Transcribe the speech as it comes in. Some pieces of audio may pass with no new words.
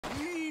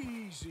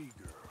Easy,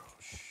 girl.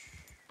 Shh.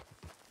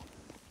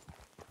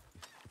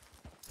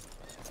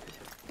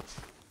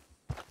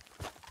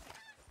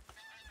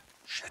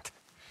 Shit.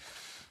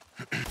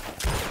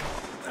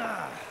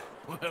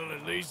 Well,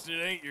 at least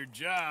it ain't your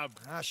job.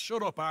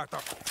 Shut up, Arthur.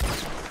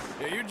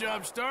 Yeah, your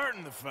job's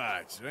starting the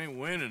fights. It ain't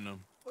winning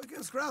them. I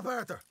can scrap,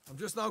 Arthur. I'm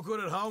just not good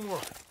at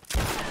homework.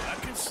 I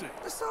can see.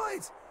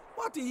 Besides,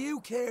 what do you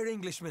care,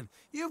 Englishman?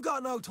 You've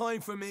got no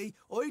time for me.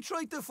 I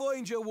tried to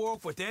find you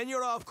work, but then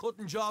you're off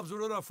cutting jobs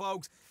with other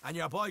folks, and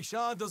your boy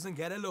Sean doesn't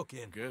get a look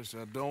in. Guess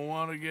I don't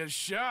want to get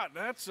shot,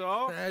 that's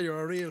all.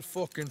 You're a real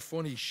fucking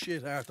funny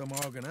shit, Arthur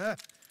Morgan, huh?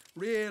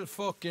 Real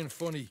fucking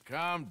funny.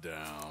 Calm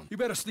down. You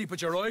better sleep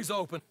with your eyes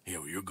open. Yeah,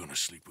 well, you're gonna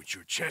sleep with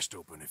your chest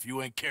open if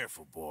you ain't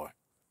careful, boy.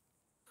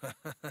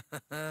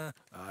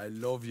 I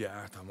love you,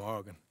 Arthur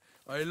Morgan.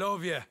 I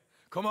love you.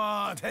 Come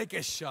on, take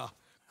a shot.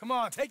 Come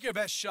on, take your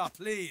best shot,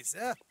 please,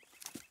 eh?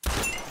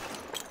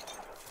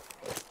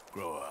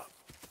 Grow up.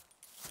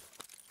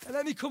 And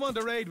let me come on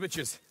the raid with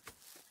yous.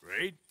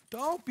 Raid?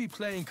 Don't be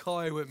playing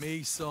coy with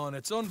me, son.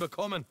 It's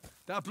unbecoming.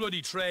 That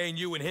bloody train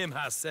you and him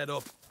has set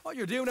up. What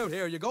you're doing out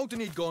here, you're going to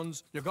need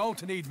guns, you're going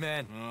to need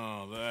men.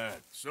 Oh,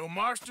 that. So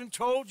Marston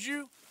told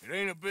you? It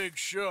ain't a big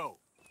show.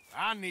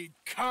 I need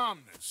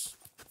calmness.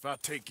 If I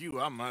take you,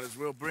 I might as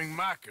well bring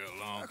Micah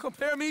along. Now,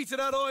 compare me to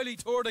that oily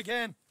turd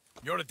again.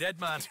 You're a dead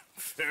man.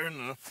 Fair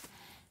enough.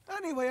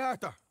 Anyway,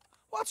 Arthur,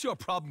 what's your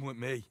problem with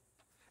me?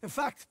 In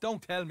fact,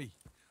 don't tell me.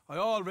 I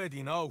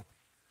already know.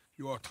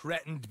 You're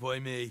threatened by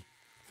me.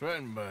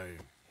 Threatened by you?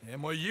 Yeah,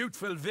 my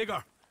youthful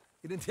vigor.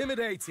 It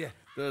intimidates you.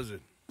 Does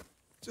it?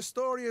 It's a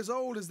story as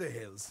old as the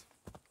hills.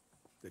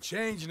 The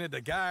changing of the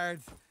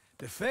guard,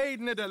 the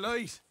fading of the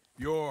light.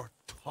 You're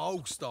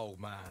toast, old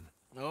man.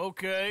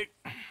 Okay.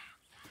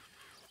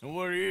 And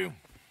what are you?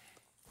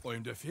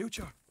 I'm the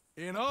future,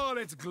 in all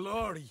its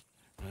glory.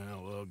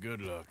 Well,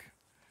 good luck.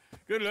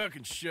 Good luck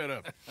and shut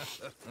up.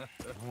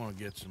 I want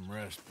to get some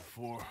rest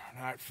before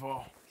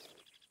nightfall.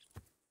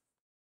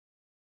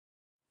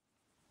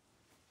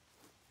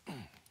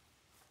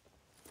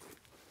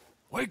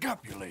 Wake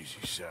up, you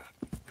lazy son.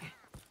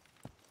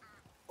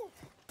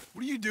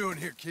 What are you doing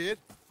here, kid?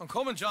 I'm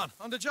coming, John.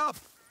 On the job.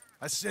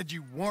 I said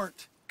you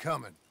weren't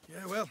coming.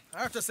 Yeah, well,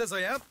 Arthur says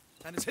I am.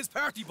 And it's his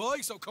party,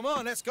 boy, so come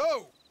on, let's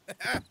go.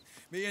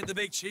 Me and the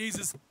big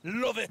cheeses.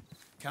 Love it.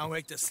 Can't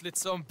wait to slit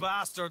some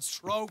bastard's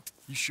throat.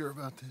 You sure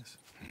about this?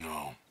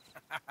 No.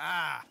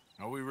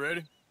 Are we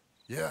ready?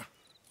 Yeah.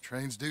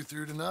 Train's due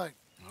through tonight.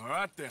 All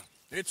right, then.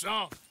 It's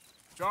on.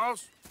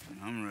 Charles?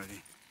 I'm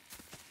ready.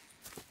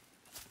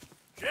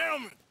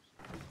 Gentlemen,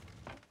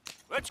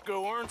 let's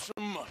go earn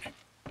some money.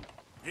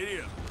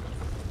 Giddy up.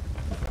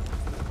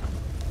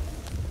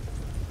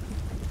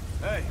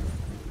 Hey,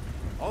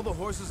 all the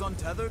horses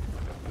untethered?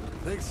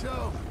 Think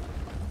so?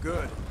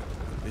 Good.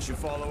 They should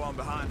follow on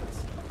behind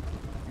us.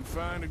 You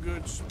find a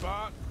good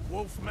spot,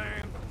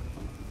 Wolfman?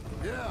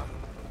 Yeah.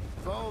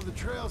 Follow the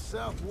trail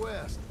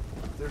southwest.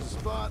 There's a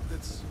spot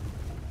that's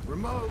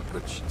remote,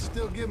 but should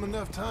still give them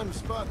enough time to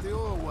spot the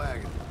oil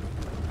wagon.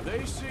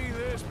 They see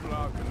this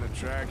blocking the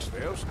tracks,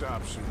 they'll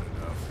stop soon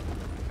enough.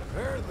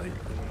 Apparently,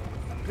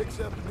 picks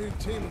up a new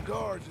team of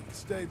guards at the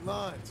state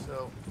line,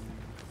 so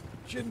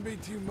shouldn't be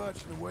too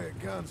much in the way of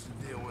guns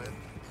to deal with.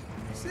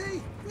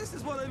 See, this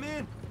is what I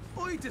mean.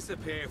 I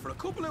disappear for a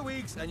couple of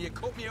weeks and you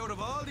cut me out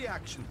of all the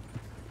action.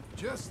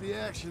 Just the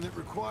action that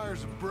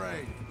requires a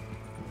brain.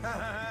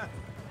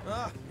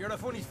 You're a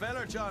funny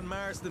feller, John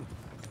Marston.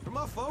 From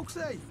what folks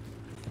say,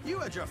 you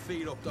had your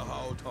feet up the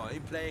whole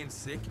time, playing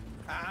sick,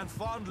 and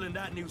fondling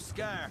that new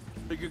scar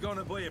like you're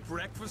gonna buy a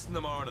breakfast in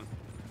the morning.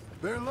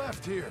 They're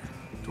left here,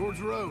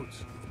 towards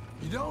Rhodes.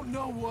 You don't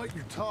know what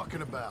you're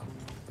talking about.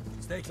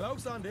 Stay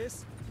close on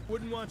this.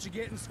 Wouldn't want you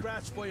getting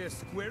scratched by a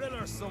squirrel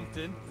or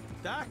something.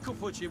 That could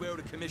put you out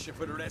of commission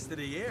for the rest of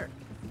the year.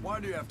 Why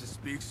do you have to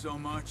speak so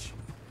much?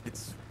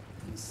 It's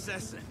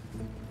incessant.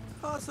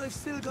 Cause I've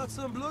still got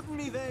some blood in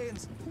me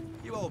veins.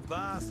 You old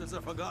bastards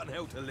have forgotten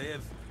how to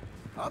live.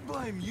 I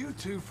blame you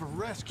two for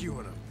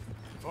rescuing him.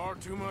 Far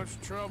too much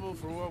trouble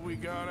for what we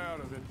got out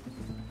of it.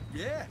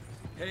 Yeah,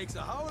 takes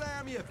a whole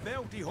army of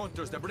bounty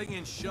hunters to bring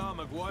in Sean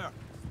McGuire.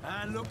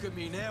 And look at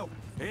me now,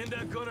 in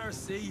the gunner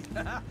seat.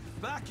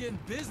 Back in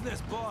business,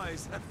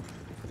 boys.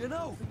 You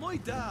know, my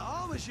dad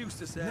always used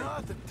to say...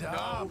 Not the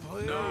dog,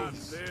 please. Not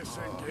this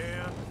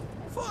again.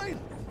 Fine,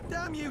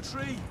 damn you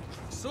three.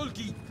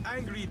 Sulky,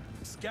 angry,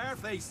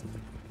 Scarface.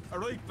 A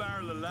right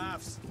barrel of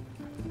laughs.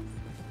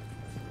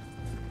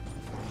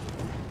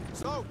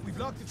 So, we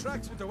block the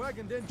tracks with the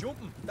wagon, then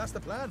jumping. That's the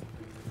plan.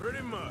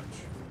 Pretty much.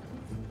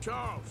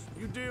 Charles,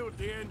 you deal with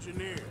the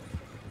engineer.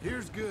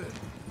 Here's good.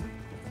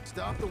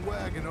 Stop the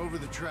wagon over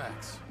the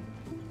tracks.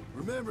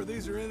 Remember,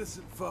 these are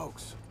innocent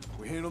folks.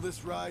 We handle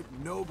this right,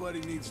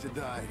 nobody needs to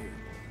die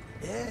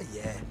here.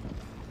 Yeah.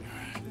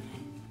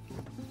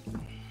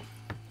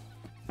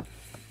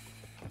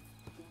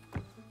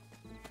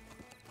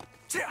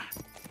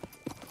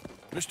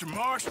 Mr.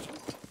 Marston,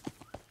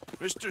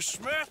 Mr.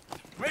 Smith,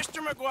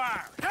 Mr.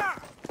 McGuire,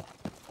 ha!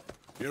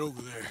 Get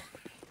over there.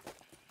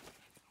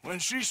 When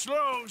she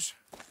slows,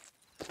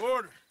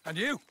 Order. And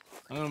you?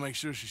 I'm gonna make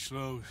sure she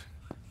slows.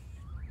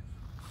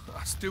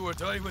 Let's do or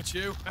die with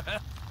you.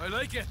 I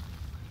like it.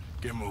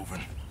 Get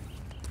moving.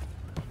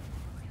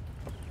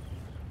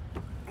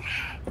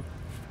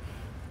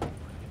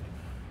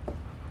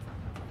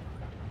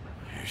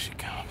 Here she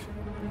comes.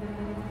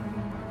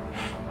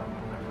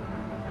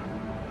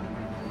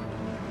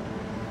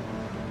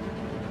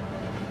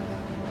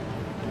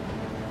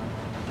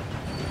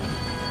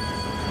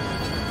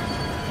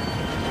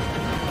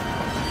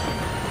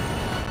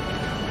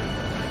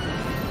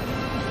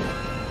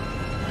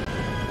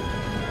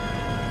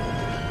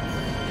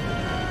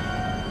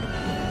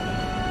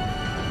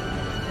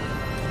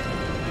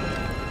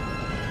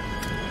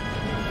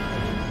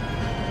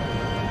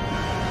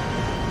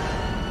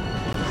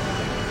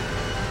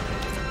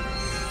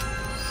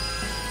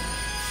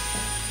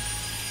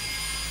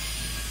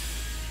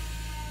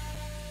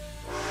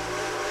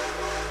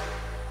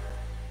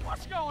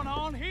 What's going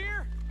on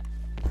here?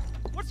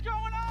 What's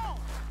going on?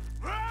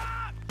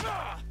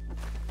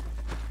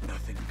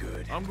 Nothing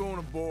good. I'm going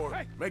aboard.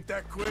 Hey. Make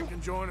that quick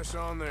and join us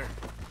on there.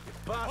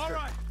 Bastard. All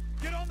right,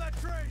 get on that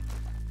train.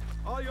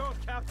 All yours,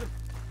 Captain.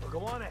 We'll go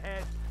on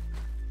ahead.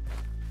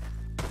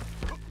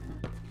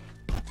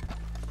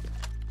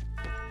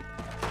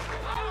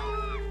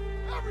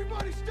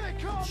 Everybody stay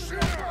calm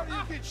and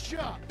everybody get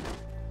shot.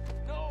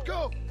 No.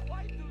 Go.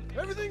 Why do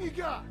they... Everything you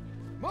got.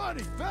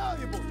 Money,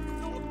 valuables.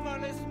 Don't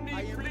molest me,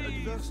 I am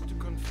please. adverse to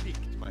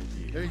conflict, my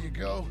dear. There you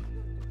go.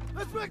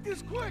 Let's make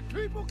this quick,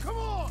 people. Come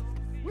on.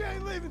 We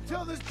ain't leaving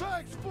till this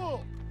bag's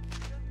full.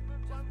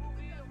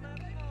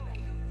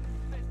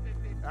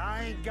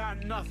 I ain't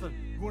got nothing.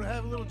 You want to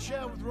have a little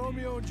chat with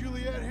Romeo and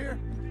Juliet here?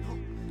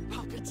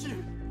 Par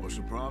pitié. What's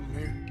the problem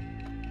here?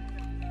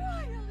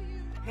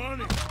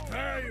 Money,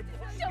 valuable.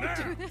 Don't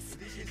do this.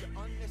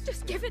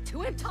 Just give it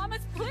to him,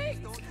 Thomas, please.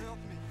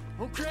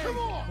 Okay. Come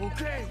on.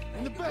 Okay.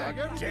 In the bag,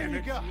 everything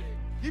you got.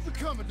 Keep it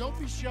coming. Don't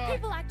be shy.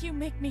 People like you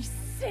make me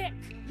sick.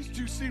 These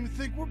two seem to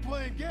think we're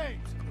playing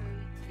games.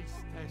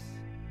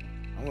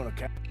 I'm gonna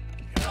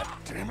God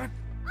damn it.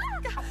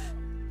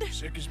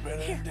 Sick is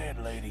better than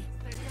dead, lady.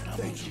 I'm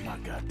losing my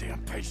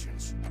goddamn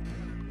patience.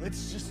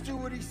 Let's just do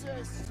what he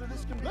says so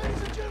this can...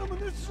 Ladies and gentlemen,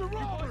 this is a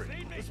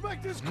robbery. Let's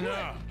make this quick.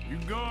 No, you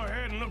go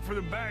ahead and look for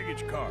the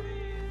baggage car.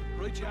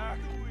 Right, you are.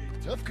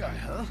 Tough guy,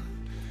 huh?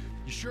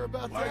 You sure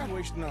about Why are that? you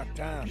wasting our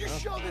time, You huh?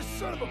 show this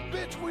son of a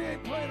bitch we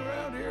ain't playing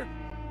around here.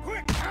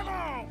 Quick, come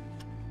on!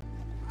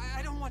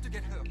 I don't want to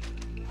get hurt.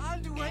 I'll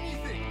do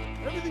anything.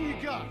 Everything you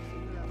got.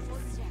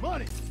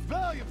 Money,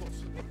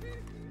 valuables.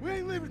 We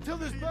ain't leaving till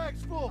this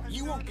bag's full.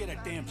 You won't get a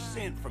damn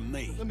cent from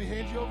me. Let me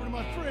hand you over to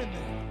my friend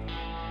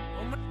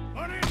then.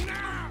 Money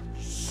now!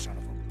 Son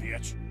of a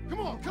bitch. Come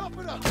on, cup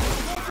it up.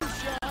 Don't be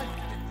shy.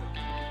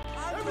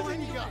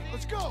 Everything you got.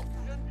 Let's go.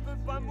 Je ne peux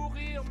pas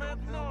mourir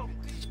maintenant.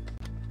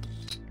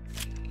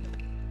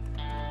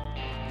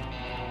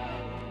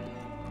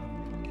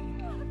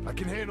 I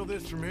can handle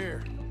this from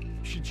here.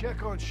 You should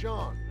check on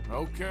Sean.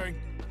 Okay.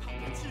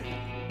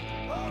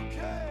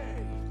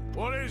 Okay.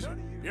 What is it?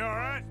 You all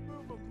right?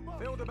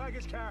 Fill the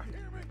baggage car.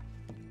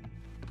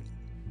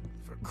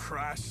 For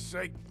Christ's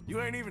sake,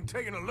 you ain't even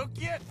taking a look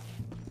yet?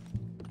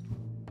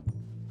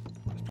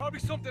 There's probably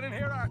something in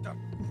here, Arthur.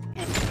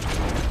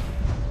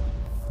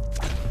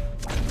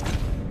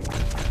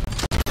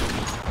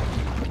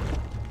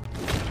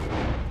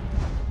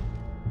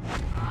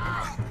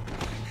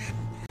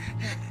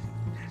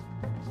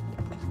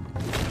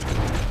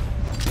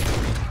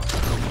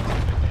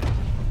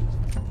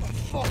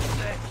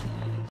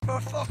 For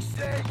fuck's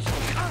sake!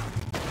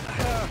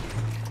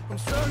 I'm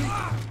sorry.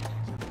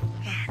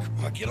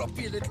 Come on, get up,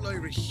 you little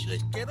Irish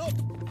shit. Get up.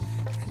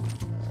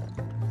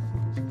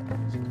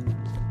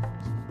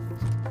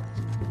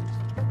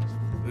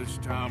 This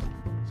time,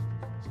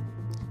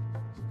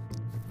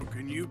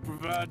 can you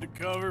provide the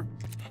cover?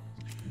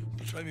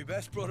 I'll try my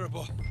best, brother,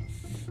 but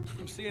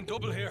I'm seeing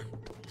double here.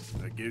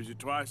 That gives you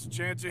twice the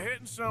chance of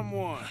hitting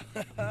someone.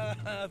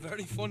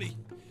 Very funny.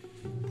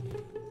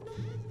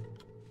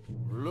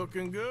 We're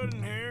looking good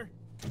in here.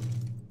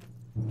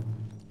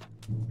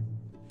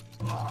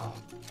 I'm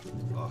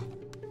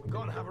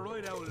gonna have a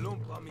right out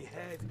lump on me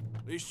head.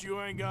 At least you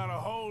ain't got a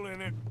hole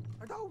in it.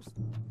 Are those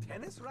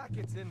tennis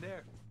rackets in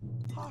there?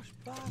 Posh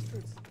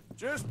bastards.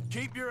 Just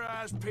keep your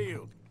eyes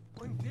peeled.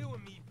 I'm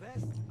doing me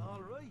best,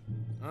 all right?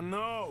 I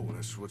know,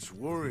 that's what's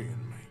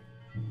worrying me.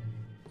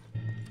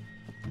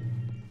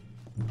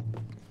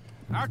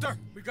 Arthur,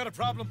 we've got a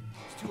problem.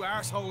 There's two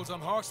arseholes on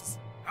horses.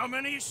 How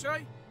many you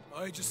say?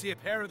 I just see a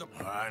pair of them.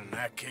 All right, in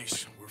that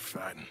case, we're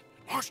fighting.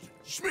 Marston,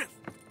 Smith,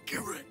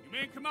 get ready. You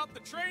men come out the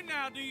train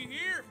now, do you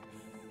hear?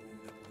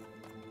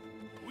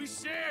 We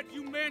said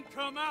you men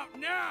come out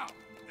now.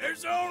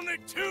 There's only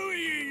two of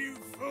you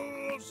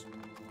fools.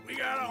 We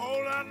got a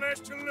whole lot less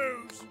to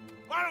lose.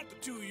 Why don't the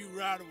two of you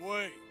ride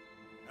away?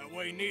 That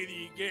way neither of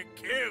you get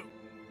killed.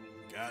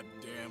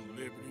 Goddamn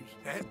liberties.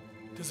 Eh?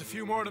 There's a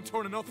few more of them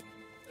turning up.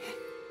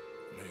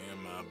 Me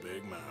and my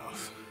big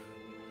mouth.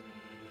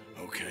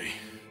 Okay,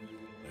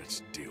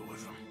 let's deal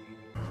with them.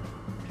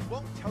 He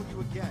won't tell you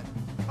again.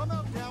 Come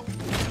out now.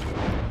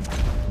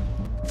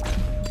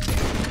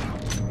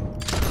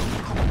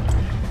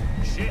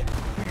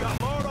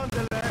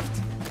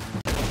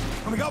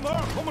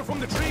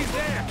 the trees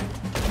there.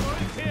 I'll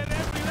kill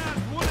every last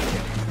one of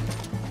you.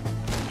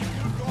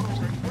 You're gonna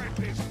regret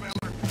this,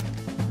 fella.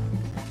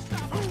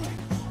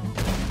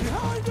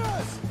 Behind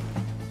us!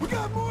 We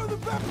got more of the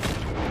back.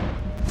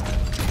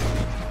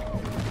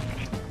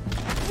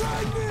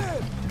 Right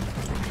in!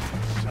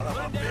 Son of a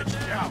bitch,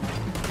 out.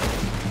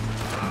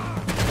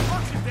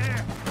 Watch it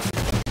there.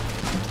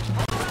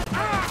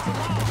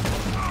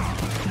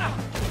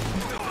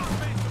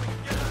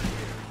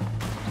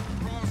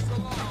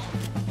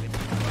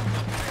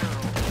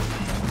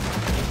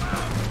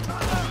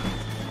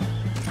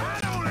 I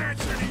don't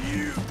answer to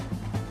you.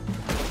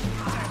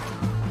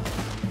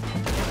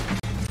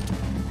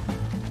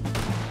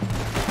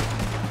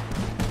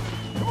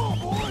 Come on,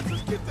 boys,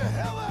 let's get the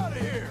hell out of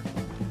here!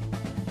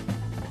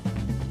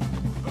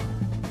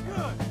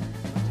 Good.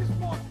 Just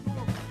walk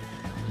forward.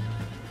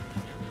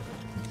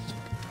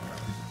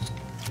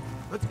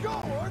 Let's go,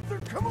 Arthur,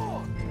 come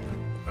on!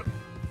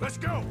 Let's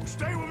go.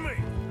 Stay with me.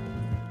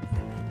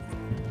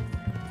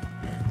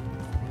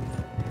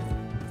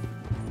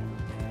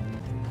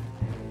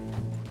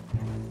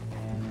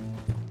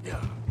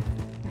 Yeah.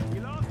 We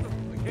lost them,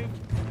 I think.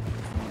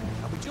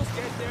 And we just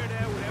get there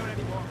now without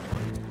any more.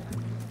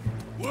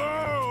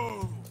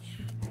 Whoa!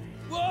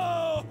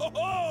 Whoa! Ho,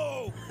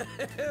 ho!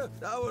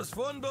 That was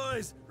fun,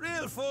 boys.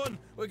 Real fun.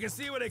 We can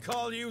see what they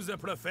call you the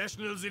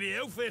professionals in the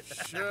outfit.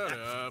 Shut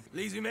up. At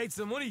least we made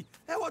some money.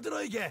 Hey, what did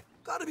I get?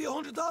 Gotta be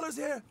 $100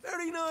 here.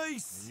 Very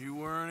nice. You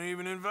weren't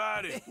even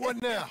invited.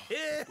 What now?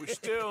 We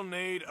still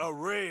need a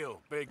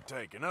real big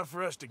take. Enough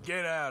for us to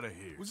get out of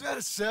here. Was that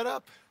a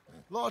setup?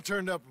 Law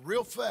turned up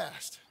real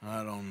fast.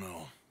 I don't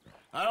know.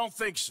 I don't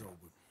think so,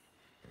 but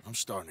I'm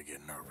starting to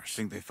get nervous.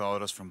 Think they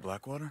followed us from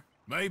Blackwater?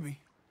 Maybe.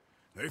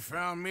 They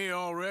found me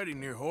already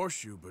near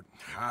Horseshoe, but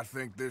I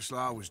think this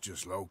lot was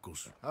just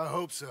locals. I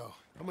hope so.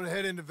 I'm gonna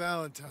head into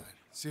Valentine.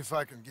 See if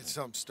I can get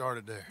something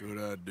started there. Good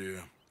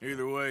idea.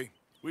 Either way,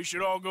 we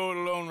should all go it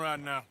alone right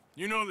now.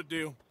 You know the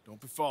deal. Don't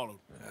be followed.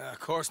 Of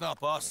course not,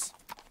 boss.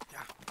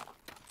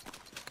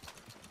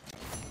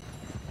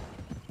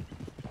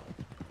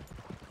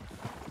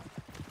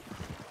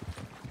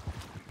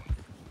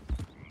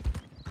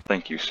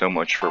 Thank you so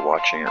much for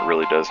watching. It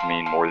really does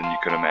mean more than you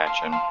can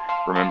imagine.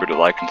 Remember to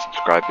like and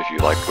subscribe if you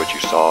liked what you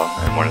saw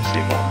and want to see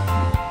more.